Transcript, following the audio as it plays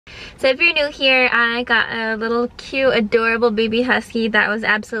So if you're new here, I got a little cute, adorable baby husky that was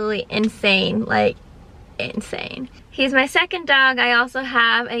absolutely insane, like insane. He's my second dog. I also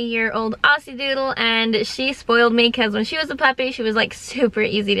have a year-old Aussie Doodle, and she spoiled me because when she was a puppy, she was like super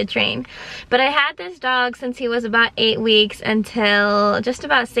easy to train. But I had this dog since he was about 8 weeks until just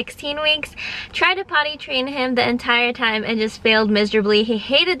about 16 weeks. Tried to potty train him the entire time and just failed miserably. He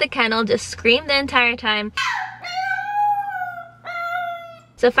hated the kennel, just screamed the entire time.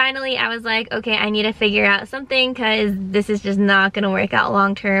 So finally I was like, okay, I need to figure out something because this is just not gonna work out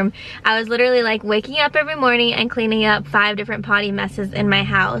long term. I was literally like waking up every morning and cleaning up 5 different potty messes in my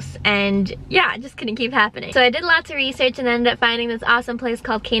house, and yeah, it just couldn't keep happening. So I did lots of research and ended up finding this awesome place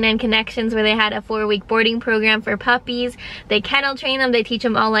called Canine Connections, where they had a 4-week boarding program for puppies. They kennel train them, they teach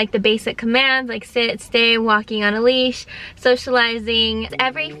them all like the basic commands like sit, stay, walking on a leash, socializing.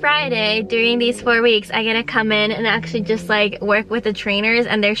 Every Friday during these 4 weeks I get to come in and actually just like work with the trainers,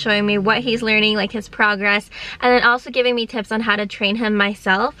 and they're showing me what he's learning, like his progress, and then also giving me tips on how to train him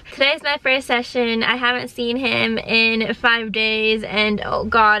myself. Today's my first session. I haven't seen him in 5 days, and oh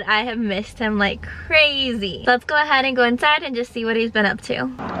god, I have missed him like crazy. So let's go ahead and go inside and just see what he's been up to.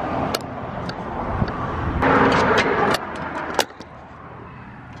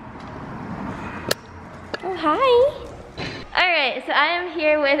 Oh, hi. Alright, so I am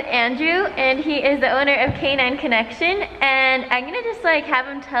here with Andrew, and he is the owner of Canine Connection, and I'm gonna just like have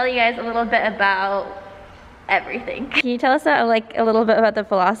him tell you guys a little bit about everything. Can you tell us like a little bit about the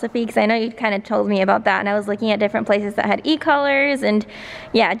philosophy? Because I know you kind of told me about that, and I was looking at different places that had e-collars, and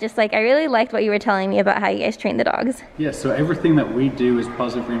yeah, just like I really liked what you were telling me about how you guys train the dogs. Yeah, so everything that we do is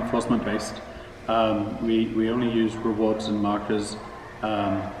positive reinforcement based. We only use rewards and markers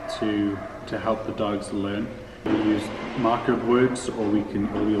to help the dogs learn. We use marker words, or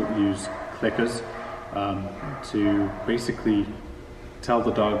we'll use clickers to basically tell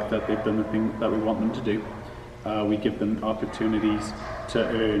the dog that they've done the thing that we want them to do. We give them opportunities to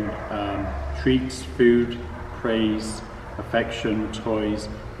earn treats, food, praise, affection, toys,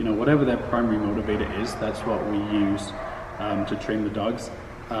 you know, whatever their primary motivator is, that's what we use to train the dogs.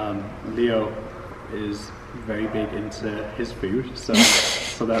 Leo is very big into his food, so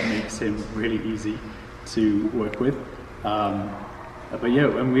that makes him really easy to work with. But yeah,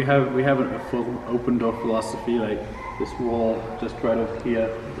 and we have a full open door philosophy, like this wall just right up here,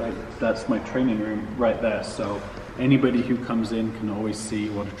 like that's my training room right there. So anybody who comes in can always see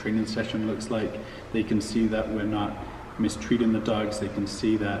what a training session looks like. They can see that we're not mistreating the dogs. They can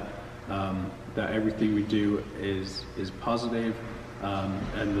see that that everything we do is positive,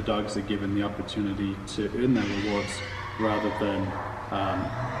 and the dogs are given the opportunity to earn their rewards rather than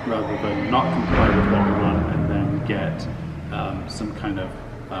not comply with what we want and then get some kind of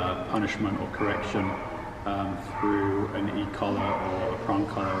punishment or correction through an e-collar or a prong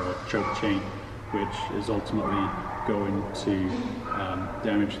collar or choke chain, which is ultimately going to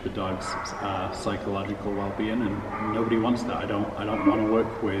damage the dog's psychological well-being, and nobody wants that. I don't want to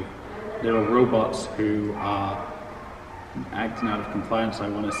work with little robots who are acting out of compliance. I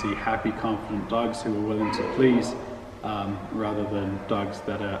want to see happy, confident dogs who are willing to please, rather than dogs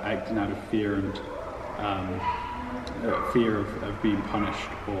that are acting out of fear and fear of being punished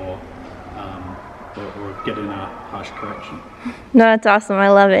or getting a harsh correction. No, that's awesome. I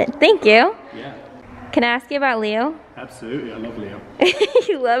love it. Thank you. Yeah. Can I ask you about Leo? Absolutely, I love Leo.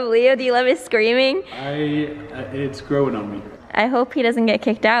 You love Leo? Do you love his screaming? It's growing on me. I hope he doesn't get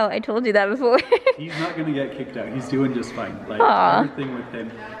kicked out. I told you that before. He's not going to get kicked out. He's doing just fine. Like, aww, everything with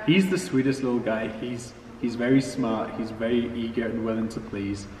him. He's the sweetest little guy. He's very smart. He's very eager and willing to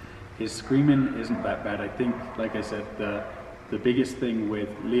please. His screaming isn't that bad. I think, like I said, the biggest thing with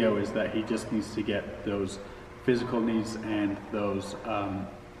Leo is that he just needs to get those physical needs and those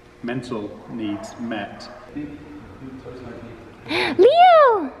mental needs met. Leo!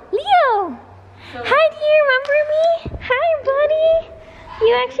 Leo! Hi, do you remember me? Hi, buddy!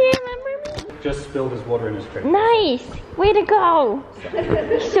 You actually remember me? Just spilled his water in his drink. Nice! Way to go!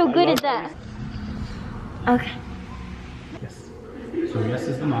 You're so good at that. Okay. Yes. So yes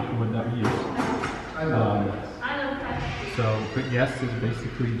is the marker word that we use. But yes is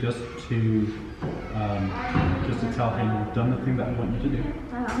basically just to tell him you've done the thing that I want you to do.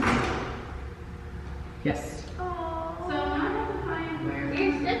 Yes.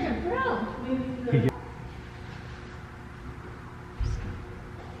 You're such a pro.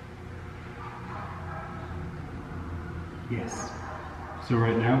 Yes. So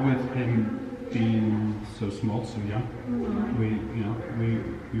right now, with him being so small, so young,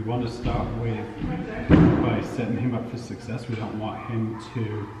 we want to start with by setting him up for success. We don't want him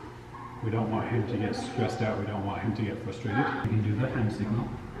to get stressed out. We don't want him to get frustrated. We can do the hand signal.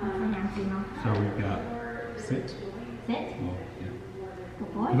 So we've got sit. Sit. Oh, yeah.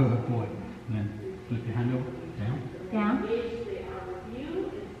 Good boy. Good boy. And then flip your hand over. Down. Down.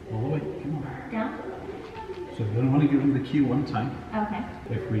 All the way. Come on. Down. So we don't want to give them the cue one time. Okay.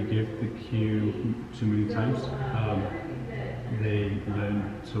 If we give the cue too many times, they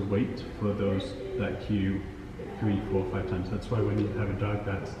learn to wait for that cue 3, 4, 5 times. That's why when you have a dog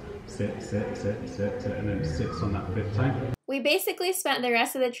that's sit, sit, sit, sit, sit, and then it sits on that 5th time. We basically spent the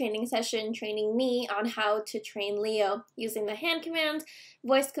rest of the training session training me on how to train Leo using the hand commands,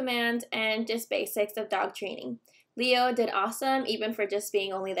 voice commands, and just basics of dog training. Leo did awesome, even for just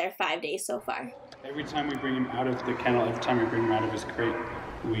being only there 5 days so far. Every time we bring him out of the kennel, every time we bring him out of his crate,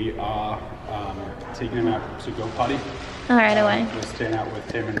 we are taking him out to go potty. Right away. We're staying out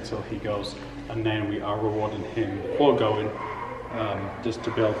with him until he goes, and then we are rewarding him for going, just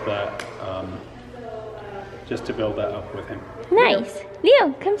to build that up with him. Nice.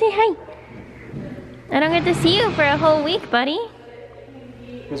 Leo, come say hi. I don't get to see you for a whole week, buddy.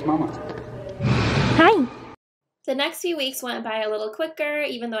 Where's Mama? Hi. The next few weeks went by a little quicker.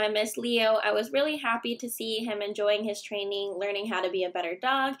 Even though I missed Leo, I was really happy to see him enjoying his training, learning how to be a better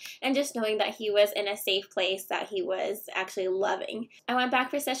dog, and just knowing that he was in a safe place that he was actually loving. I went back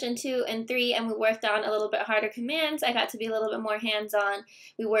for session 2 and 3 and we worked on a little bit harder commands. I got to be a little bit more hands-on.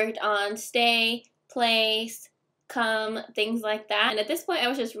 We worked on stay, place, come, things like that. And at this point, I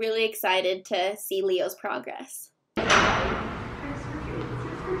was just really excited to see Leo's progress.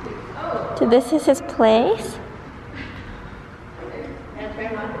 So this is his place.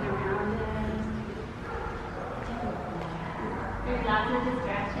 There's lots of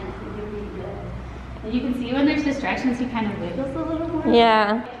distractions, so you're really good. And you can see when there's distractions, he kind of wiggles a little more.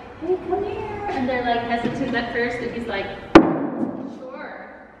 Yeah. Hey, come here. And they're like hesitant at first, and he's like,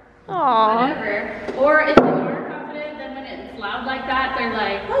 sure. Aww. Whatever. Or if they are confident, then when it's loud like that, they're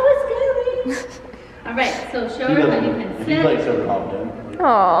like, oh, it's going. All right, so show him that you can sit. He's like so confident.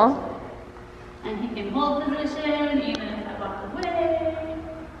 Aww. And he can hold position, even if I walk away.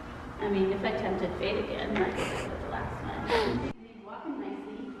 I mean, if I tempted fate again, like I did with the last one. You're walking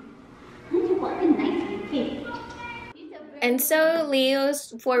nicely. You're walking nicely, Kate. And so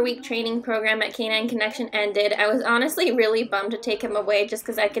Leo's 4-week training program at Canine Connection ended. I was honestly really bummed to take him away just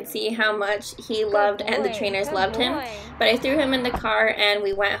because I could see how much he loved and the trainers loved him. But I threw him in the car and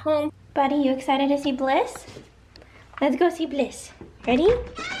we went home. Buddy, you excited to see Bliss? Let's go see Bliss. Ready?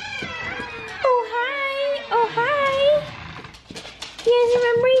 Oh, hi. Oh, hi. You guys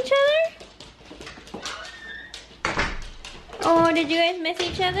remember each other? Oh, did you guys miss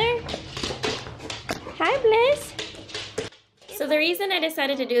each other? Hi, Bliss. So the reason I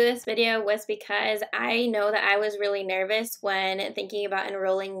decided to do this video was because I know that I was really nervous when thinking about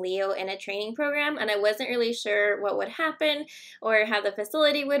enrolling Leo in a training program, and I wasn't really sure what would happen or how the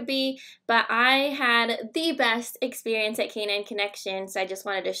facility would be, but I had the best experience at Canine Connection, so I just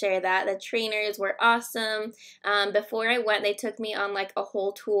wanted to share that. The trainers were awesome. Before I went, they took me on like a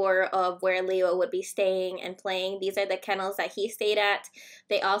whole tour of where Leo would be staying and playing. These are the kennels that he stayed at.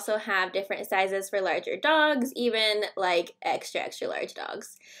 They also have different sizes for larger dogs, even like extra large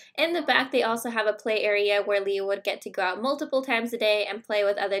dogs. In the back, they also have a play area where Leo would get to go out multiple times a day and play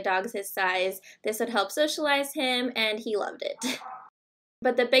with other dogs his size. This would help socialize him, and he loved it.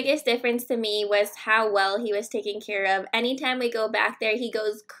 But the biggest difference to me was how well he was taken care of. Anytime we go back there, he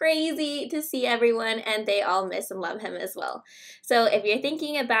goes crazy to see everyone, and they all miss and love him as well. So if you're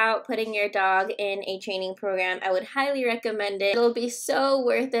thinking about putting your dog in a training program, I would highly recommend it. It'll be so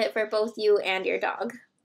worth it for both you and your dog.